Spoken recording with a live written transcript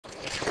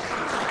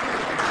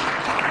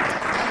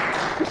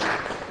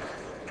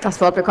Das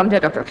Wort bekommt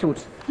Herr Dr. Kluth.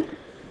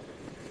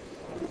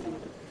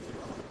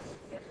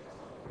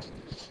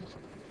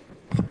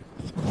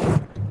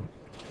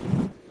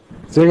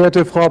 Sehr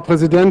geehrte Frau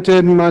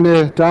Präsidentin,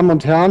 meine Damen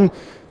und Herren!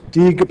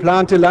 Die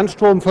geplante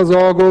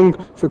Landstromversorgung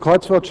für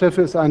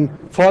Kreuzfahrtschiffe ist ein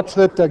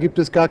Fortschritt, da gibt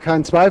es gar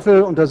keinen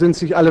Zweifel, und da sind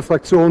sich alle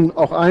Fraktionen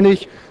auch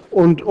einig.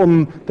 Und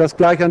um das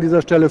gleich an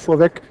dieser Stelle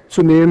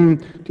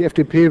vorwegzunehmen, die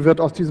FDP wird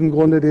aus diesem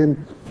Grunde dem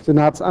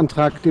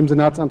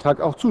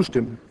Senatsantrag auch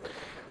zustimmen.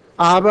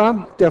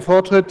 Aber der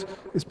Fortschritt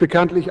ist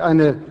bekanntlich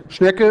eine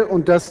Schnecke,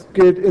 und das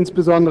gilt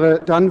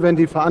insbesondere dann, wenn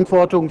die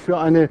Verantwortung für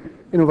eine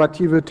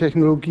innovative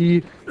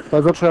Technologie bei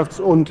Wirtschafts-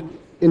 und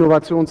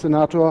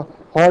Innovationssenator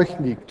Horch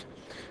liegt.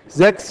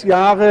 6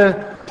 Jahre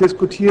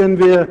diskutieren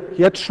wir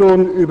jetzt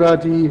schon über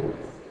die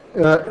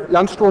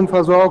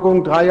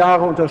Landstromversorgung, 3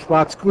 Jahre unter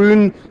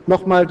Schwarz-Grün,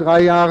 nochmal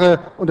 3 Jahre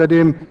unter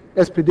dem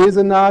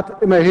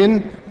SPD-Senat.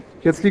 Immerhin,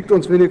 jetzt liegt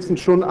uns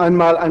wenigstens schon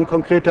einmal ein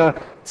konkreter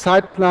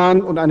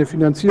Zeitplan und eine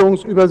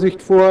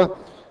Finanzierungsübersicht vor.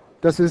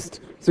 Das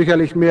ist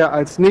sicherlich mehr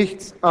als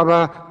nichts,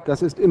 aber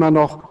das ist immer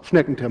noch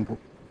Schneckentempo.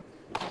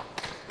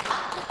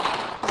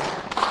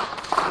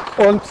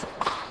 Und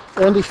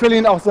ich will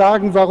Ihnen auch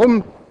sagen,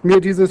 warum mir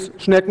dieses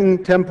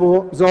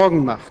Schneckentempo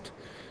Sorgen macht.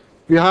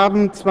 Wir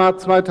haben zwar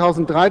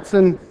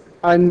 2013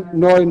 einen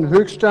neuen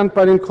Höchststand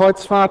bei den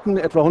Kreuzfahrten,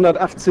 etwa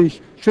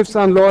 180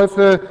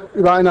 Schiffsanläufe,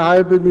 über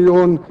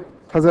 500.000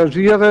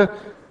 Passagiere.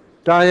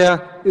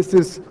 Daher ist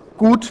es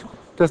gut,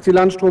 dass die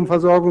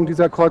Landstromversorgung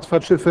dieser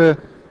Kreuzfahrtschiffe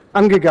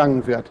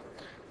angegangen wird.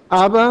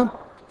 Aber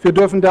wir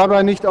dürfen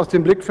dabei nicht aus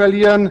dem Blick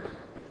verlieren,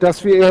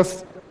 dass wir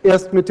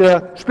erst mit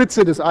der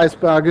Spitze des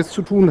Eisberges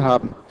zu tun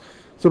haben.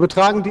 So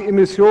betragen die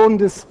Emissionen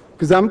des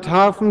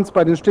Gesamthafens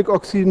bei den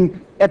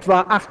Stickoxiden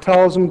etwa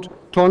 8.000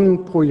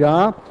 Tonnen pro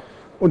Jahr.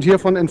 Und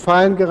hiervon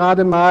entfallen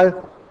gerade mal,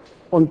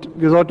 und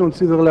wir sollten uns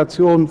diese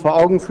Relation vor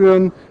Augen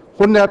führen,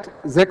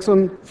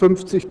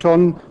 156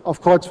 Tonnen auf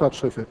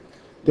Kreuzfahrtschiffe.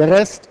 Der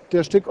Rest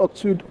der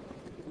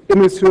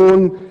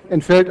Stickoxidemissionen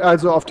entfällt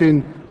also auf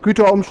den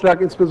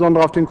Güterumschlag,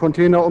 insbesondere auf den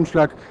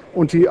Containerumschlag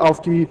und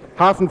auf die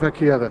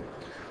Hafenverkehre.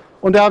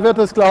 Und da wird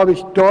es, glaube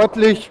ich,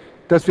 deutlich,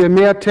 dass wir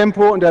mehr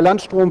Tempo in der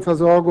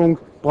Landstromversorgung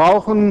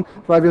brauchen,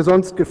 weil wir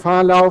sonst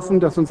Gefahr laufen,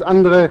 dass uns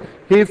andere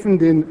Häfen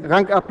den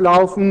Rang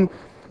ablaufen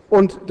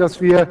und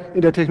dass wir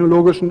in der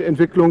technologischen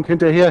Entwicklung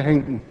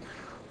hinterherhinken.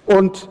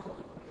 Und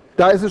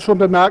da ist es schon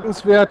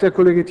bemerkenswert, der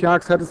Kollege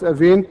Tjax hat es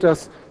erwähnt,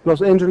 dass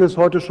Los Angeles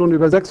heute schon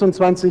über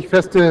 26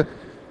 feste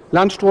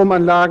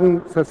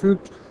Landstromanlagen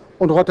verfügt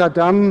und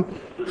Rotterdam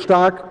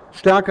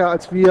stärker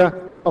als wir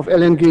auf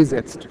LNG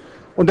setzt.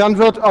 Und dann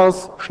wird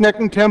aus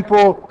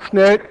Schneckentempo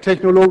schnell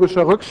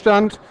technologischer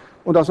Rückstand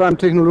und aus einem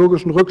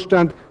technologischen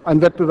Rückstand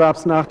ein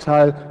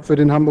Wettbewerbsnachteil für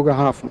den Hamburger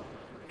Hafen.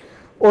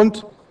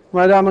 Und,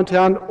 meine Damen und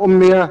Herren, um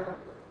mehr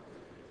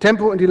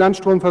Tempo in die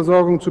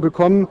Landstromversorgung zu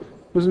bekommen,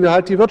 müssen wir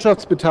halt die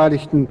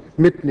Wirtschaftsbeteiligten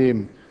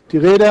mitnehmen. Die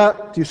Reeder,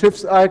 die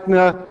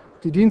Schiffseigner,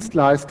 die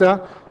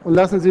Dienstleister. Und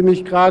lassen Sie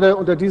mich gerade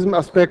unter diesem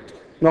Aspekt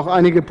noch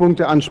einige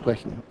Punkte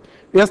ansprechen.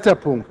 Erster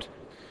Punkt.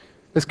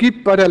 Es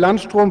gibt bei der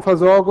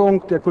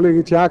Landstromversorgung, der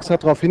Kollege Tjax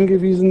hat darauf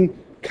hingewiesen,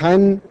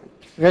 keinen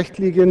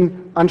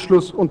rechtlichen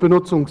Anschluss- und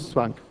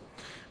Benutzungszwang.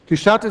 Die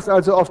Stadt ist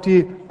also auf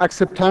die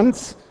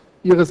Akzeptanz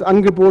ihres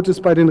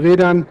Angebotes bei den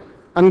Reedern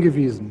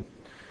angewiesen.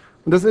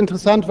 Und das ist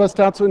interessant, was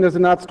dazu in der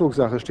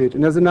Senatsdrucksache steht.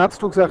 In der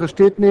Senatsdrucksache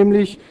steht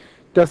nämlich,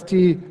 dass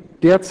die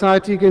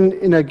derzeitigen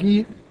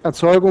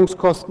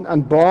Energieerzeugungskosten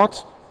an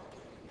Bord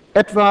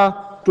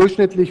etwa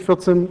durchschnittlich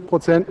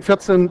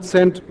 14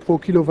 Cent pro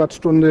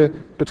Kilowattstunde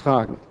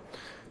betragen.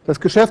 Das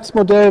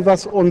Geschäftsmodell,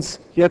 was uns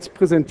jetzt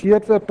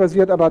präsentiert wird,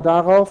 basiert aber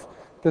darauf,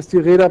 dass die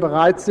Reeder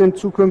bereit sind,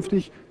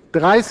 zukünftig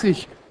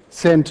 30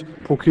 Cent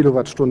pro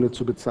Kilowattstunde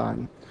zu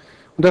bezahlen.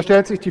 Und da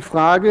stellt sich die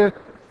Frage,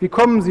 wie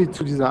kommen Sie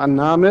zu dieser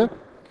Annahme?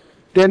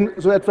 Denn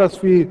so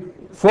etwas wie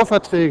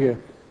Vorverträge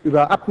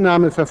über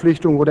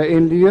Abnahmeverpflichtungen oder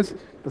Ähnliches,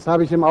 das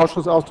habe ich im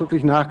Ausschuss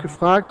ausdrücklich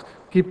nachgefragt,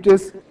 gibt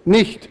es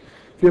nicht.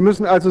 Wir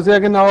müssen also sehr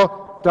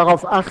genau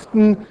darauf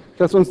achten,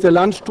 dass uns der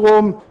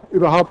Landstrom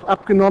überhaupt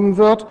abgenommen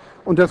wird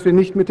und dass wir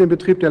nicht mit dem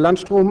Betrieb der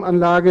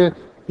Landstromanlage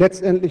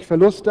letztendlich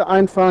Verluste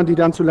einfahren, die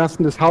dann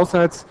zulasten des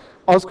Haushalts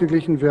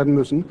ausgeglichen werden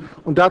müssen.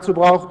 Und dazu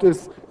braucht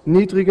es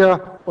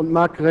niedriger und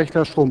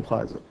marktgerechter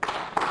Strompreise.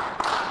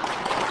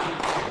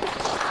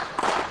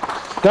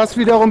 Das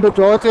wiederum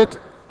bedeutet,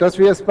 dass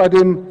wir es bei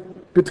dem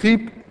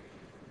Betrieb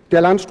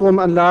der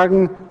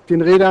Landstromanlagen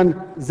den Reedern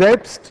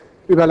selbst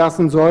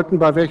überlassen sollten,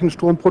 bei welchen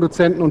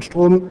Stromproduzenten und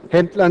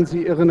Stromhändlern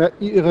sie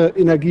ihre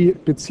Energie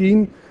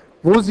beziehen,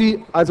 wo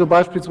sie also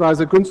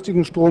beispielsweise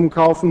günstigen Strom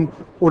kaufen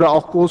oder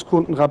auch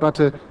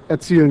Großkundenrabatte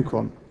erzielen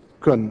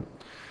können.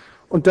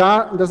 Und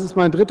das ist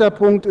mein dritter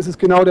Punkt, ist es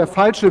genau der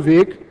falsche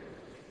Weg,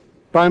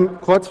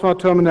 beim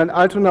Kreuzfahrtterminal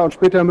Altona und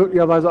später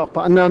möglicherweise auch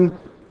bei anderen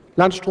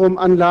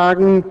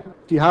Landstromanlagen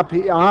die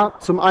HPA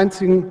zum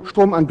einzigen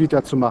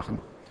Stromanbieter zu machen.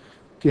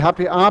 Die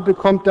HPA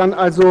bekommt dann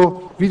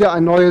also wieder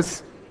ein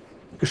neues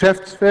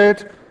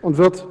Geschäftsfeld und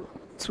wird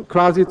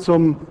quasi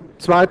zum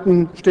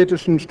zweiten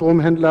städtischen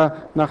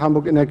Stromhändler nach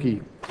Hamburg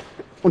Energie.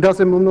 Und das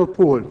im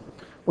Monopol.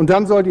 Und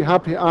dann soll die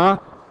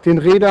HPA den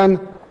Rädern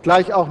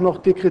gleich auch noch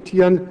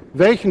dekretieren,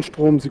 welchen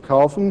Strom sie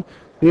kaufen,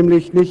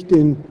 nämlich nicht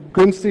den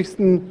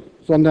günstigsten,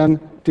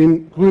 sondern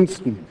den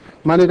grünsten.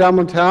 Meine Damen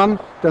und Herren,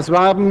 das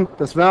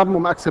Werben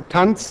um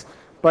Akzeptanz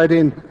bei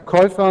den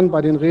Käufern,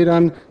 bei den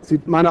Rädern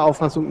sieht meiner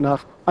Auffassung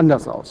nach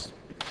anders aus.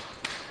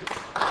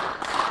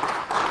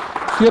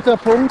 Vierter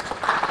Punkt.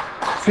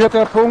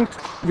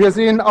 Wir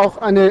sehen auch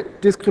eine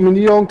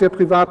Diskriminierung der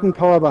privaten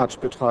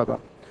Powerbarge-Betreiber.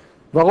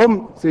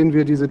 Warum sehen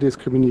wir diese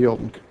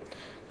Diskriminierung?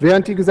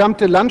 Während die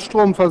gesamte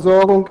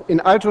Landstromversorgung in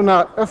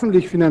Altona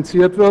öffentlich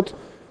finanziert wird,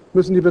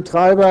 müssen die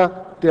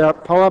Betreiber der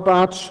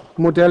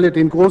Powerbarge-Modelle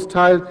den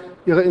Großteil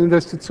ihrer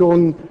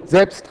Investitionen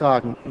selbst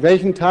tragen.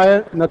 Welchen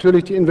Teil?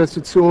 Natürlich die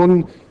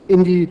Investitionen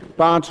in die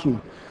Bargen.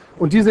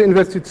 Und diese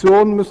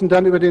Investitionen müssen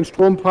dann über den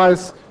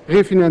Strompreis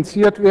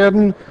refinanziert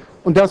werden.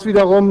 Und das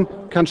wiederum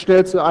kann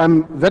schnell zu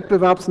einem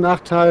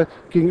Wettbewerbsnachteil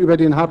gegenüber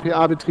den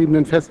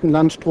HPA-betriebenen festen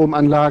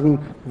Landstromanlagen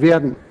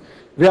werden.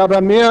 Wer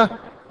aber mehr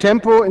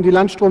Tempo in die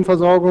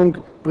Landstromversorgung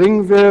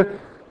bringen will,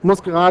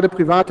 muss gerade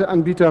private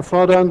Anbieter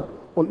fördern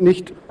und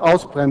nicht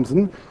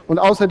ausbremsen. Und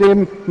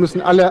außerdem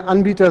müssen alle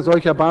Anbieter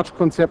solcher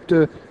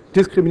Barge-Konzepte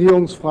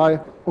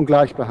diskriminierungsfrei und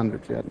gleich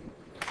behandelt werden.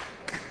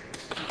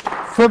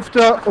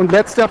 Fünfter und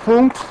letzter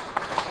Punkt.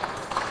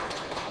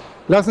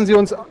 Lassen Sie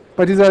uns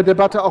bei dieser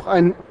Debatte auch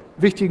einen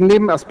wichtigen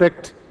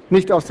Nebenaspekt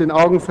nicht aus den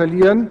Augen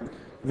verlieren.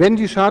 Wenn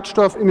die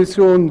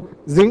Schadstoffemissionen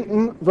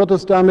sinken, wird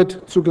es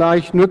damit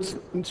zugleich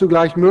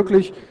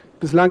möglich,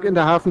 bislang in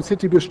der Hafen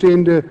City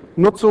bestehende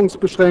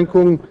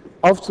Nutzungsbeschränkungen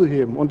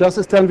aufzuheben. Und das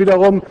ist dann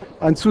wiederum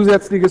ein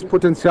zusätzliches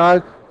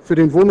Potenzial für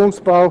den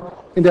Wohnungsbau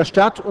in der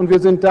Stadt. Und wir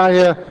sind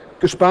daher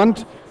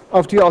gespannt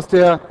auf die aus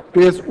der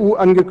BSU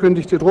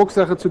angekündigte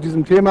Drucksache zu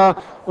diesem Thema.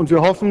 Und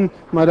wir hoffen,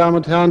 meine Damen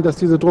und Herren, dass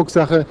diese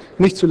Drucksache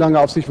nicht zu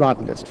lange auf sich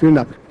warten lässt. Vielen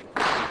Dank.